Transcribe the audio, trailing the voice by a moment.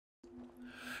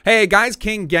Hey guys,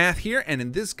 kinggath here, and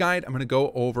in this guide I'm going to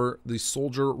go over the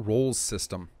soldier roles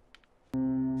system.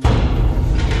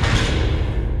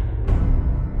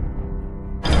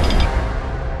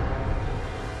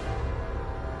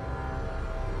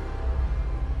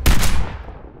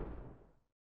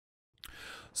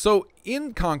 So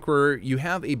in Conqueror, you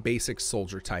have a basic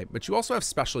soldier type, but you also have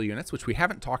special units, which we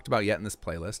haven't talked about yet in this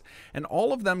playlist, and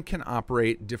all of them can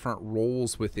operate different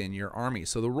roles within your army.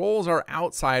 So the roles are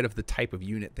outside of the type of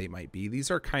unit they might be.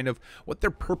 These are kind of what their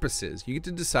purpose is. You get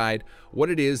to decide what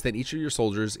it is that each of your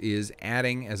soldiers is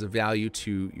adding as a value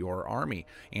to your army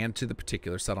and to the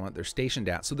particular settlement they're stationed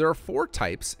at. So there are 4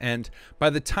 types, and by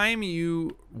the time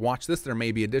you watch this, there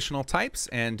may be additional types,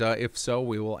 and if so,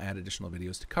 we will add additional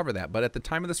videos to cover that. But at the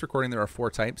time of this recording, there are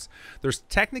 4 types. There's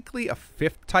technically a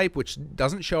 5th type, which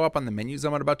doesn't show up on the menus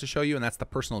I'm about to show you, and that's the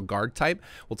personal guard type.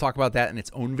 We'll talk about that in its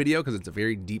own video because it's a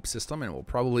very deep system, and it will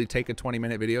probably take a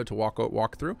 20-minute video to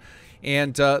walk through.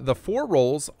 And the 4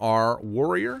 roles are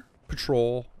warrior,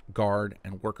 patrol, guard,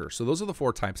 and worker. So those are the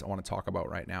 4 types I want to talk about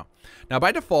right now. Now,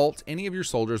 by default, any of your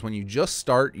soldiers, when you just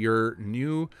start your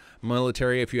new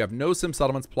military, if you have no sim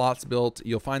settlements plots built,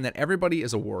 you'll find that everybody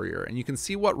is a warrior, and you can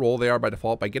see what role they are by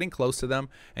default by getting close to them,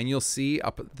 and you'll see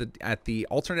up at the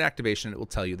alternate activation, it will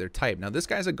tell you their type. Now, this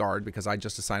guy's a guard because I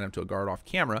just assigned him to a guard off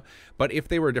camera, but if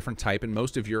they were a different type, and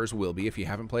most of yours will be, if you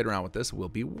haven't played around with this, will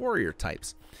be warrior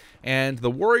types. And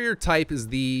the warrior type is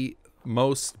the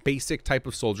most basic type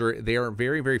of soldier. They are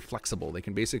very, very flexible. They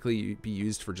can basically be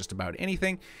used for just about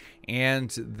anything,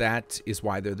 and that is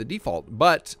why they're the default.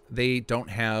 But they don't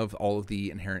have all of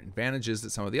the inherent advantages that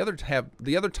some of the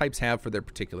other types have for their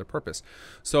particular purpose.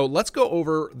 So let's go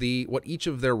over what each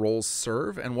of their roles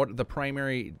serve and what the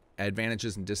primary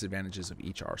advantages and disadvantages of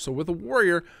each are. So with a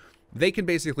warrior, they can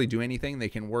basically do anything. They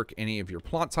can work any of your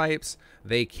plot types.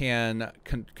 They can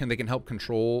help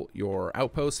control your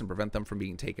outposts and prevent them from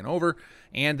being taken over,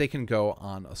 and they can go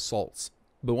on assaults.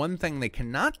 The one thing they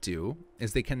cannot do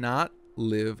is they cannot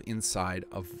live inside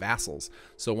of vassals.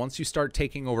 So once you start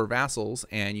taking over vassals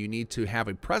and you need to have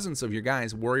a presence of your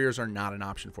guys, warriors are not an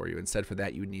option for you. Instead, for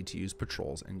that, you would need to use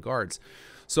patrols and guards.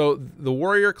 So the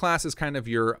warrior class is kind of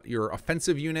your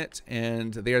offensive unit,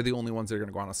 and they are the only ones that are going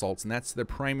to go on assaults, and that's their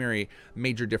primary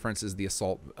major difference is the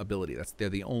assault ability. They're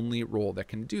the only role that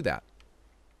can do that.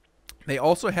 They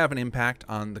also have an impact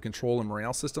on the control and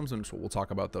morale systems, and we'll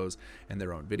talk about those in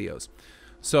their own videos.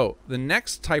 So the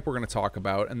next type we're going to talk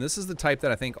about, and this is the type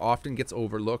that I think often gets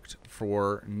overlooked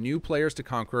for new players to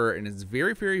Conqueror, and it's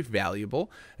very, very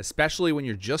valuable, especially when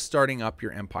you're just starting up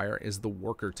your empire, is the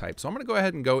worker type. So I'm going to go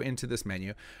ahead and go into this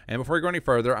menu, and before we go any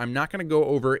further, I'm not going to go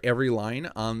over every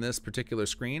line on this particular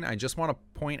screen. I just want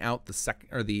to point out the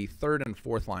 3rd and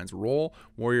 4th lines: role,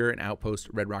 warrior, and outpost,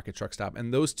 red rocket, truck stop,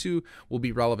 and those 2 will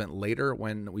be relevant later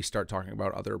when we start talking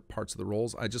about other parts of the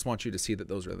roles. I just want you to see that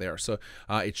those are there. So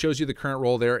it shows you the current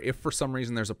role there. If for some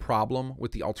reason there's a problem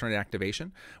with the alternate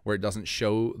activation where it doesn't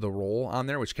show the role on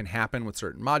there, which can happen with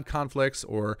certain mod conflicts,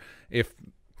 or if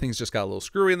things just got a little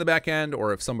screwy in the back end,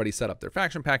 or if somebody set up their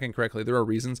faction pack incorrectly, there are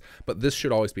reasons, but this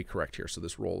should always be correct here. So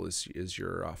this role is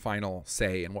your final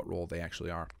say in what role they actually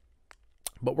are.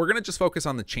 But we're going to just focus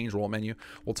on the change role menu.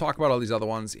 We'll talk about all these other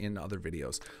ones in other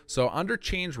videos. So under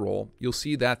change role, you'll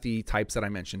see that the types that I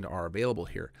mentioned are available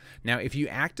here. Now, if you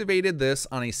activated this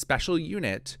on a special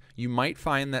unit, you might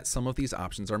find that some of these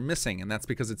options are missing, and that's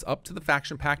because it's up to the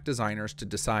faction pack designers to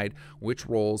decide which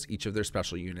roles each of their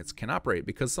special units can operate,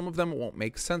 because some of them won't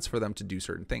make sense for them to do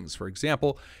certain things. For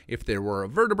example, if there were a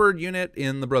Vertibird unit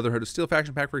in the Brotherhood of Steel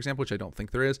faction pack, for example, which I don't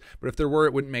think there is, but if there were,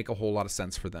 it wouldn't make a whole lot of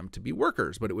sense for them to be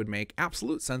workers, but it would make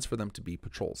absolute sense for them to be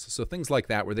patrols. So things like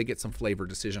that, where they get some flavor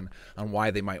decision on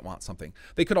why they might want something.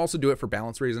 They could also do it for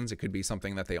balance reasons. It could be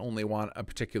something that they only want a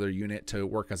particular unit to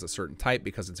work as a certain type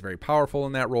because it's very powerful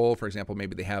in that role. For example,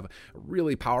 maybe they have a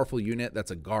really powerful unit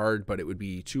that's a guard, but it would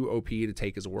be too OP to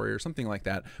take as a warrior, something like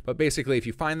that. But basically, if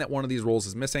you find that one of these roles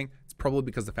is missing, it's probably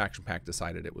because the faction pack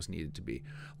decided it was needed to be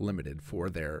limited for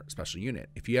their special unit.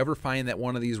 If you ever find that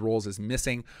one of these roles is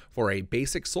missing for a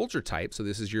basic soldier type, so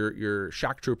this is your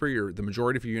shock trooper, the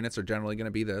majority of your units are generally going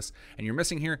to be this, and you're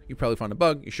missing here, you probably found a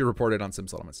bug. You should report it on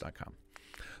simsettlements.com.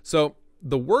 So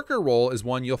the worker role is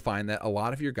one you'll find that a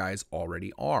lot of your guys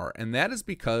already are, and that is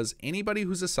because anybody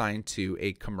who's assigned to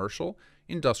a commercial,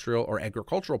 industrial, or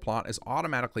agricultural plot is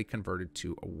automatically converted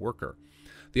to a worker.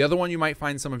 The other one you might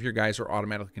find some of your guys are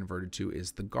automatically converted to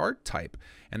is the guard type,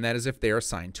 and that is if they are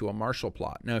assigned to a martial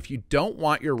plot. Now, if you don't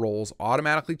want your roles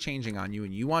automatically changing on you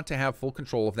and you want to have full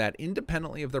control of that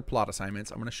independently of their plot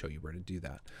assignments, I'm going to show you where to do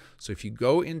that. So if you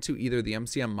go into either the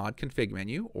MCM mod config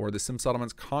menu or the Sim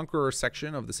Settlements Conqueror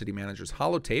section of the City Manager's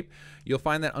holotape, you'll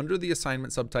find that under the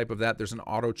assignment subtype of that, there's an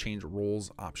auto change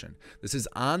roles option. This is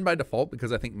on by default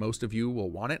because I think most of you will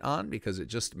want it on because it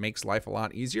just makes life a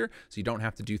lot easier, so you don't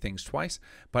have to do things twice.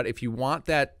 But if you want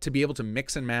that to be able to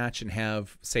mix and match and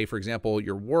have, say, for example,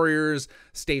 your warriors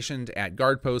stationed at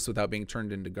guard posts without being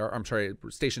turned into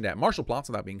stationed at martial plots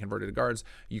without being converted to guards,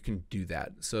 you can do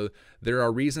that. So there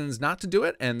are reasons not to do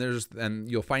it,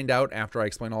 and you'll find out after I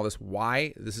explain all this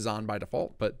why this is on by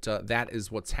default, but that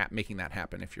is what's making that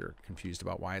happen if you're confused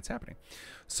about why it's happening.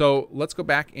 So let's go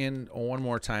back in one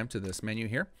more time to this menu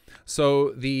here.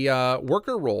 So the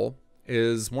worker role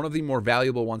is one of the more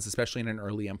valuable ones, especially in an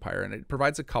early empire, and it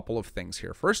provides a couple of things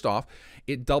here. First off,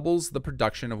 it doubles the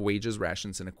production of wages,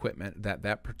 rations, and equipment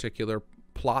that particular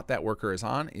plot that worker is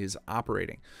on is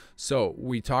operating. So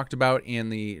we talked about in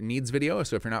the needs video,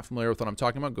 so if you're not familiar with what I'm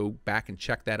talking about, go back and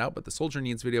check that out. But the soldier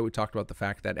needs video, we talked about the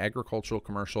fact that agricultural,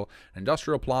 commercial, and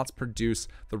industrial plots produce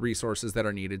the resources that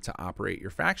are needed to operate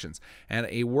your factions, and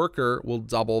a worker will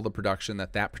double the production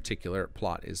that particular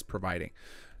plot is providing.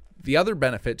 The other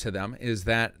benefit to them is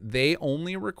that they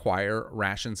only require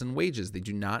rations and wages. They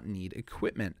do not need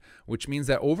equipment, which means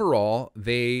that overall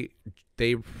they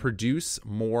produce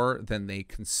more than they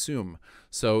consume.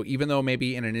 So even though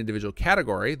maybe in an individual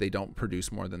category they don't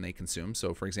produce more than they consume,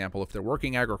 so for example, if they're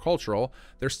working agricultural,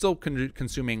 they're still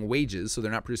consuming wages, so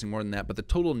they're not producing more than that, but the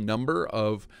total number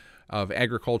of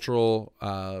agricultural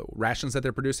rations that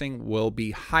they're producing will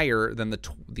be higher than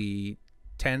the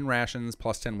 10 rations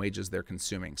plus 10 wages they're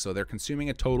consuming. So they're consuming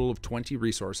a total of 20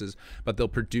 resources, but they'll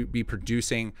be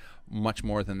producing much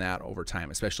more than that over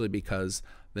time, especially because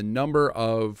the number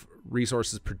of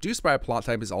resources produced by a plot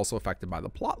type is also affected by the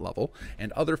plot level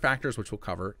and other factors which we'll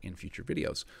cover in future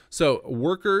videos. So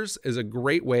workers is a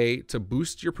great way to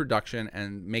boost your production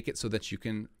and make it so that you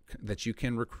can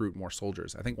recruit more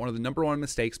soldiers. I think one of the #1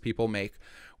 mistakes people make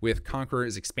with Conqueror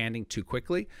is expanding too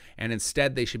quickly, and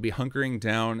instead they should be hunkering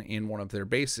down in one of their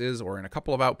bases or in a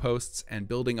couple of outposts and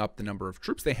building up the number of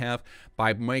troops they have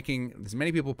by making as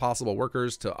many people possible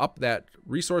workers to up that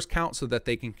resource count so that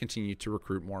they can continue to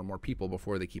recruit more and more people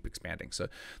before they keep expanding. So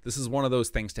this is one of those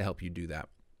things to help you do that.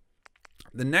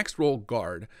 The next role,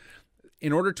 guard.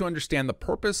 In order to understand the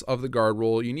purpose of the guard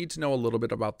role, you need to know a little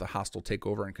bit about the hostile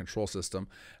takeover and control system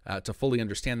to fully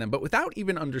understand them. But without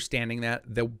even understanding that,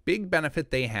 the big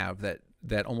benefit they have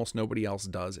that almost nobody else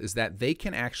does is that they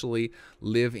can actually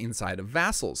live inside of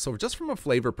vassals. So just from a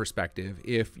flavor perspective,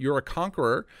 if you're a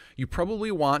conqueror, you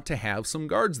probably want to have some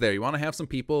guards there. You want to have some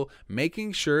people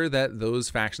making sure that those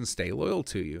factions stay loyal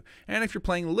to you. And if you're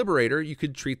playing Liberator, you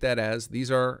could treat that as these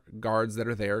are guards that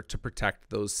are there to protect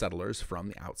those settlers from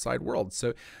the outside world.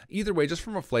 So either way, just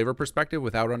from a flavor perspective,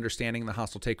 without understanding the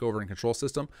hostile takeover and control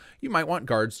system, you might want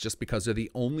guards just because they're the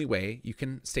only way you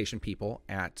can station people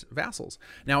at vassals.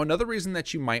 Now, another reason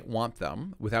that you might want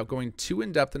them, without going too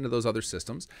in depth into those other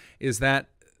systems, is that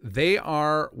they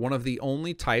are one of the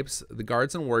only types, the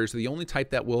guards and warriors are the only type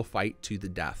that will fight to the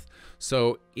death.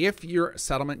 So if your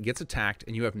settlement gets attacked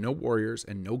and you have no warriors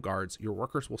and no guards, your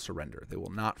workers will surrender. They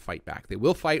will not fight back. They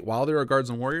will fight while there are guards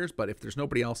and warriors, but if there's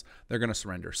nobody else, they're going to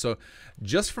surrender. So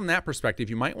just from that perspective,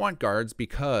 you might want guards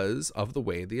because of the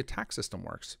way the attack system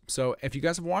works. So if you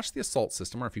guys have watched the assault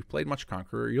system, or if you've played much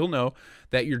Conqueror, you'll know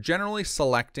that you're generally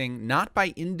selecting not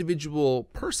by individual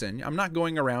person. I'm not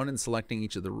going around and selecting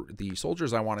each of the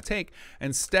soldiers I want to take.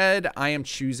 Instead, I am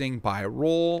choosing by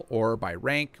role or by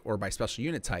rank or by special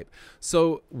unit type.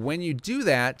 So when you do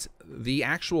that, the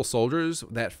actual soldiers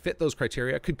that fit those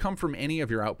criteria could come from any of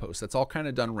your outposts. That's all kind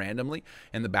of done randomly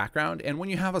in the background. And when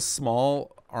you have a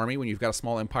small army, when you've got a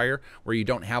small empire where you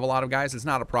don't have a lot of guys, it's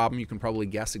not a problem. You can probably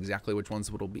guess exactly which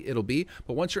ones it'll be.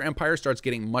 But once your empire starts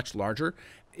getting much larger,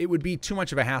 it would be too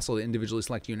much of a hassle to individually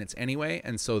select units anyway.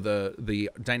 And so the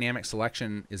dynamic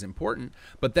selection is important.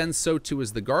 But then so too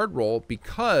is the guard role,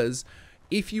 because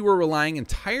if you were relying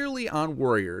entirely on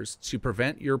warriors to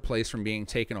prevent your place from being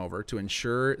taken over, to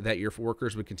ensure that your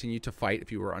workers would continue to fight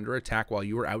if you were under attack while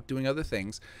you were out doing other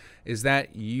things, is that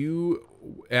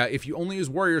if you only use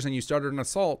warriors and you started an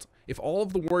assault, if all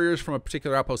of the warriors from a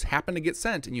particular outpost happened to get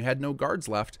sent and you had no guards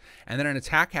left, and then an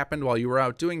attack happened while you were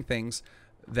out doing things,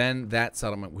 then that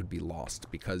settlement would be lost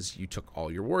because you took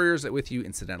all your warriors with you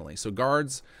incidentally. So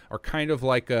guards are kind of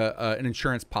like an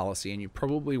insurance policy, and you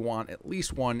probably want at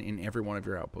least one in every one of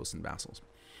your outposts and vassals.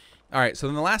 All right, so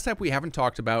then the last type we haven't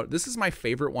talked about, this is my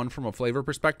favorite one from a flavor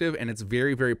perspective, and it's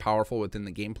very, very powerful within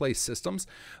the gameplay systems,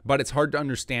 but it's hard to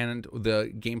understand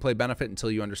the gameplay benefit until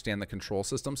you understand the control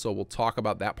system, so we'll talk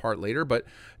about that part later. But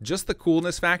just the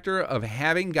coolness factor of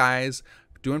having guys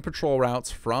doing patrol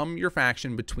routes from your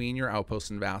faction between your outposts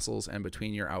and vassals and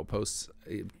between your outpost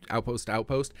to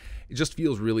outpost, it just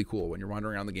feels really cool when you're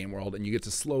wandering around the game world and you get to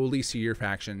slowly see your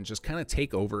faction just kind of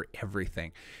take over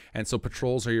everything. And so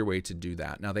patrols are your way to do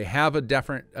that. Now they have a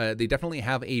they definitely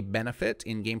have a benefit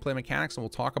in gameplay mechanics, and we'll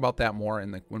talk about that more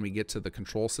when we get to the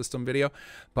control system video.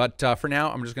 But for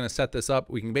now, I'm just going to set this up.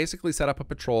 We can basically set up a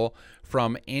patrol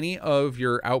from any of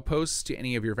your outposts to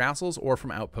any of your vassals, or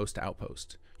from outpost to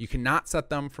outpost. You cannot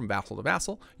set them from vassal to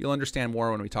vassal. You'll understand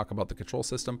more when we talk about the control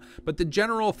system. But the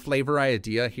general flavor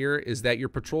idea here is that your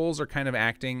patrols are kind of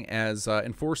acting as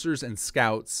enforcers and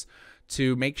scouts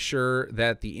to make sure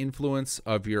that the influence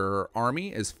of your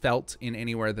army is felt in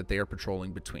anywhere that they are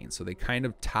patrolling between. So they kind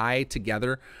of tie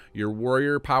together your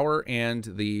warrior power and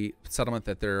the settlement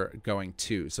that they're going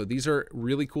to. So these are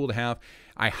really cool to have.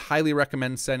 I highly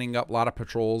recommend setting up a lot of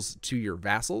patrols to your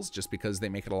vassals just because they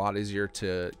make it a lot easier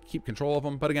to keep control of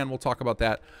them. But again, we'll talk about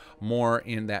that more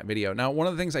in that video. Now, one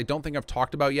of the things I don't think I've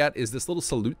talked about yet is this little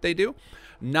salute they do.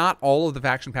 Not all of the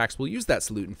faction packs will use that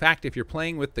salute. In fact, if you're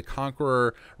playing with the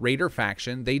Conqueror Raider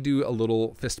faction, they do a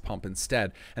little fist pump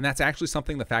instead. And that's actually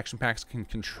something the faction packs can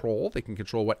control. They can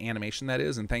control what animation that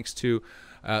is. And thanks to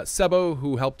Sebo,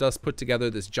 who helped us put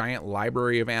together this giant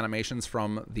library of animations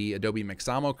from the Adobe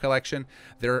Mixamo collection,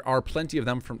 there are plenty of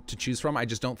them to choose from. I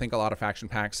just don't think a lot of faction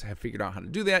packs have figured out how to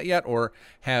do that yet, or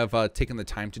have taken the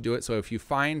time to do it. So if you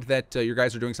find that your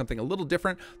guys are doing something a little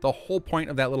different, the whole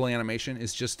point of that little animation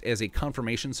is just as a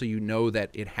confirmation so you know that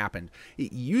it happened.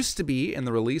 It used to be in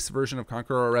the release version of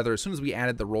Conqueror, or rather as soon as we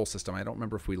added the roll system. I don't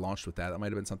remember if we launched with that. That might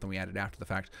have been something we added after the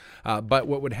fact. But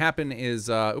what would happen is,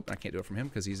 I can't do it from him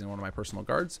because he's in one of my personal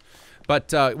guards.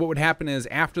 But what would happen is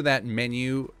after that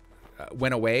menu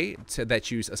went away that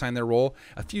you assign their role,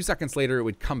 a few seconds later it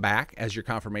would come back as your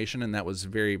confirmation, and that was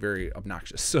very, very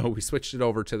obnoxious. So we switched it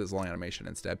over to this little animation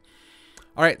instead.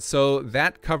 All right, so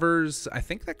that covers, I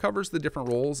think that covers the different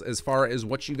roles as far as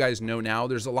what you guys know now.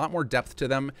 There's a lot more depth to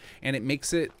them, and it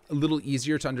makes it a little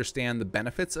easier to understand the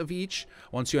benefits of each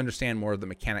once you understand more of the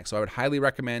mechanics. So I would highly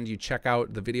recommend you check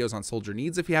out the videos on soldier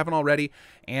needs if you haven't already,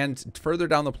 and further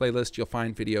down the playlist you'll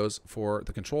find videos for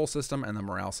the control system and the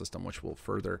morale system, which will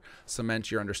further cement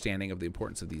your understanding of the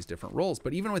importance of these different roles.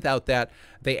 But even without that,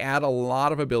 they add a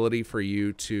lot of ability for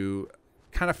you to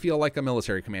kind of feel like a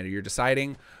military commander. You're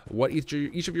deciding what each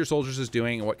of your soldiers is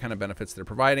doing and what kind of benefits they're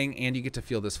providing, and you get to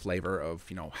feel this flavor of,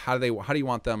 you know, how do you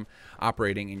want them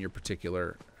operating in your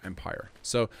particular empire.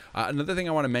 So another thing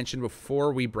I want to mention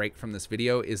before we break from this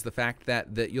video is the fact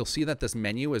that you'll see that this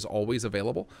menu is always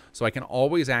available. So I can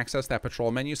always access that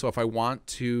patrol menu. So if I want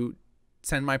to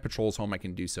send my patrols home, I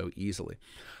can do so easily.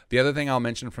 The other thing I'll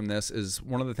mention from this is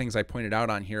one of the things I pointed out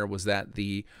on here was that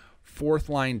the fourth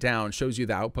line down shows you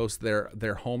the outpost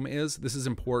their home is. This is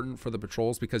important for the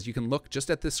patrols because you can look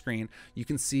just at this screen. You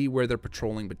can see where they're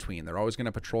patrolling between. They're always going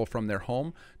to patrol from their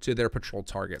home to their patrol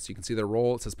target. So you can see their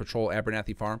role. It says patrol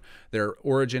Abernathy Farm. Their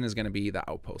origin is going to be the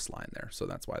outpost line there. So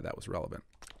that's why that was relevant.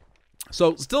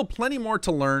 So still plenty more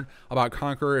to learn about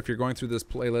Conqueror if you're going through this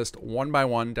playlist one by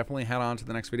one. Definitely head on to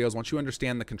the next videos. Once you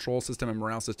understand the control system and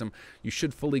morale system, you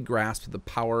should fully grasp the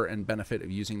power and benefit of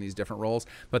using these different roles.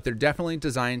 But they're definitely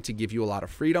designed to give you a lot of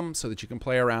freedom so that you can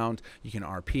play around, you can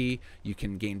RP, you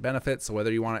can gain benefits. So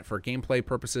whether you want it for gameplay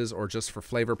purposes or just for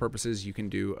flavor purposes, you can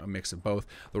do a mix of both.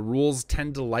 The rules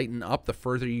tend to lighten up the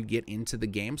further you get into the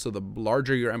game. So the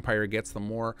larger your empire gets, the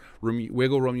more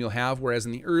wiggle room you'll have. Whereas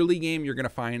in the early game, you're going to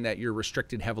find that you're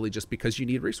restricted heavily just because you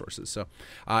need resources. So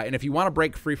and if you want to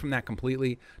break free from that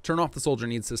completely, turn off the soldier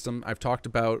needs system. I've talked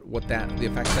about what the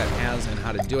effects that has and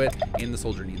how to do it in the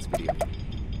soldier needs video.